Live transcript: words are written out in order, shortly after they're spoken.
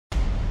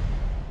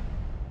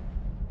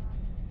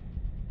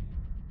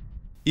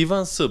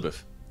Ivan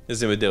Sabev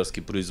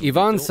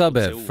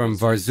from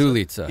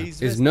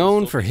Varzulica is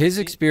known for his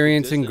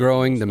experience in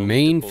growing the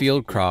main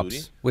field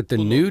crops with the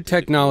new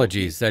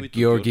technologies that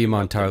Georgy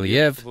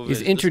Montarliev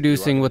is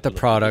introducing with the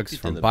products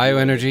from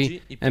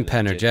Bioenergy and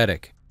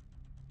Penergetic.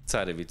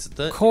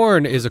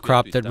 Corn is a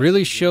crop that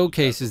really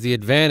showcases the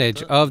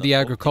advantage of the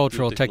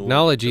agricultural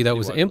technology that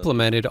was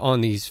implemented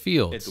on these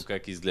fields.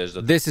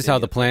 This is how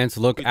the plants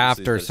look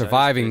after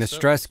surviving the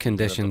stress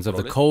conditions of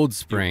the cold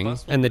spring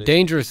and the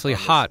dangerously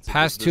hot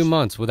past 2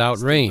 months without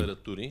rain,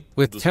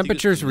 with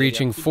temperatures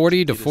reaching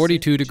 40 to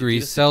 42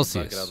 degrees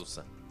Celsius.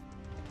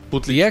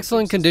 The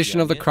excellent condition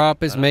of the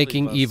crop is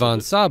making Ivan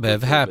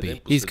Sabev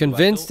happy. He's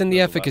convinced in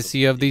the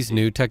efficacy of these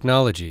new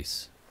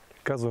technologies.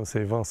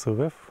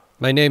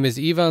 My name is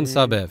Ivan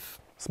Sabev.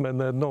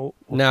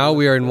 Now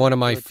we are in one of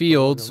my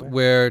fields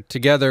where,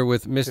 together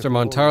with Mr.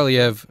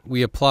 Montarliev,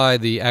 we apply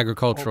the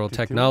agricultural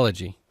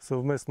technology.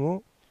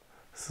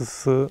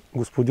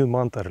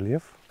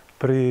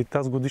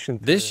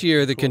 This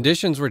year, the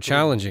conditions were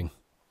challenging.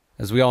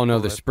 As we all know,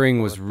 the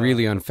spring was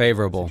really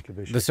unfavorable.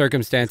 The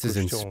circumstances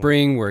in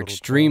spring were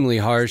extremely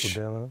harsh.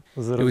 It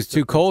was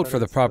too cold for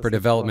the proper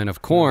development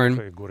of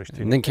corn,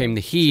 and then came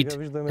the heat,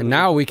 and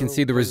now we can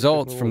see the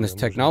results from this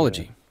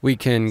technology. We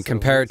can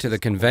compare it to the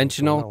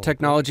conventional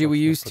technology we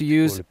used to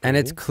use, and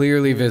it's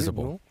clearly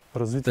visible.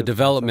 The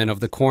development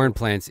of the corn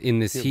plants in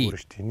this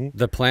heat.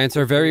 The plants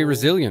are very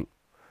resilient.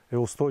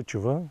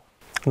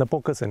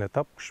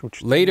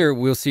 Later,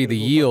 we'll see the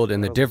yield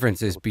and the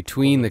differences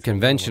between the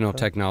conventional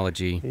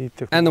technology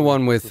and the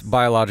one with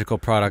biological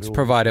products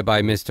provided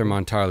by Mr.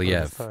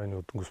 Montarliev.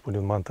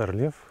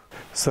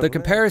 The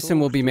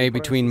comparison will be made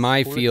between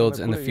my fields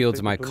and the fields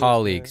of my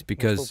colleagues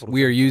because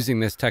we are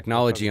using this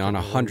technology on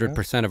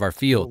 100% of our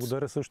fields.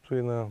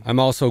 I'm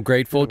also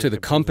grateful to the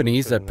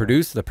companies that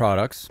produce the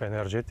products,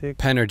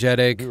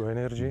 Penergetic,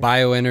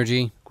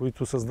 Bioenergy.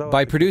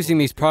 By producing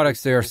these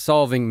products, they are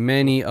solving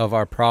many of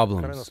our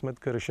problems.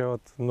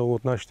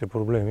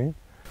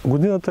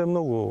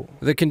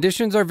 The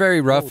conditions are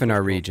very rough in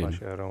our region.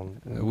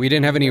 We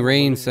didn't have any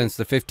rain since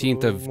the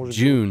 15th of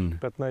June.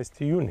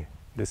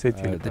 The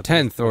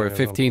 10th or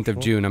 15th of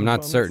June, I'm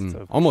not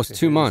certain, almost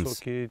 2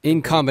 months,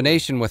 in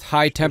combination with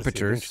high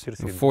temperatures,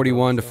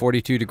 41 to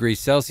 42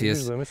 degrees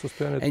Celsius,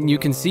 and you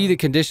can see the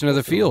condition of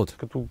the field.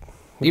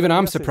 Even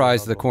I'm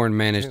surprised the corn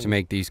managed to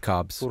make these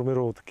cobs.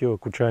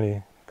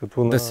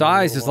 The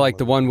size is like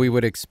the one we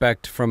would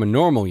expect from a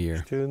normal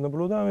year.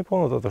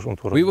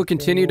 We will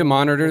continue to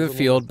monitor the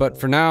field, but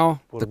for now,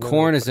 the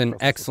corn is in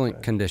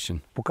excellent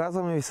condition.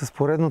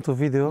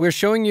 We're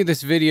showing you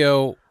this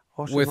video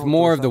with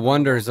more of the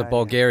wonders of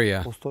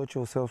Bulgaria.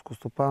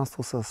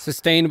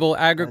 Sustainable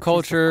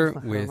agriculture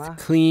with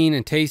clean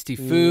and tasty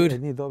food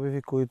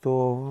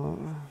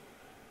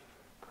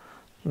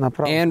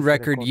and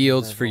record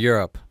yields for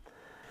Europe.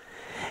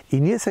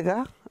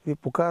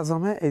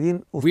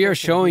 We are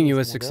showing you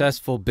a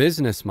successful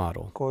business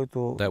model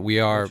that we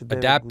are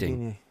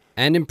adapting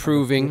and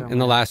improving in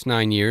the last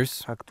 9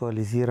 years,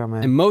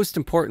 and most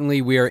importantly,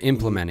 we are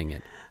implementing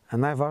it.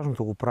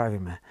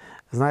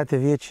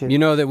 You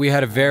know that we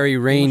had a very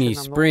rainy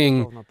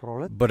spring,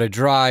 but a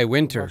dry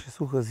winter.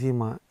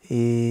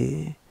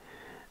 And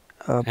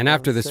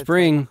after the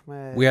spring,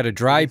 we had a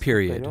dry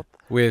period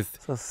with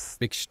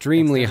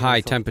extremely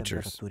high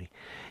temperatures.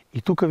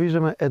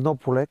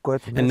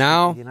 And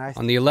now,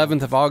 on the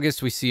 11th of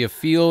August, we see a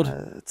field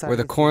where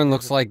the corn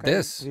looks like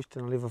this.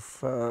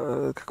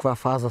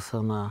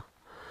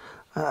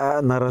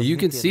 You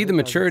can see the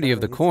maturity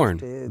of the corn.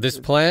 This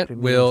plant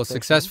will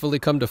successfully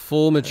come to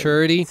full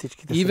maturity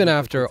even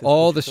after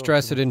all the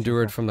stress it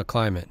endured from the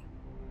climate.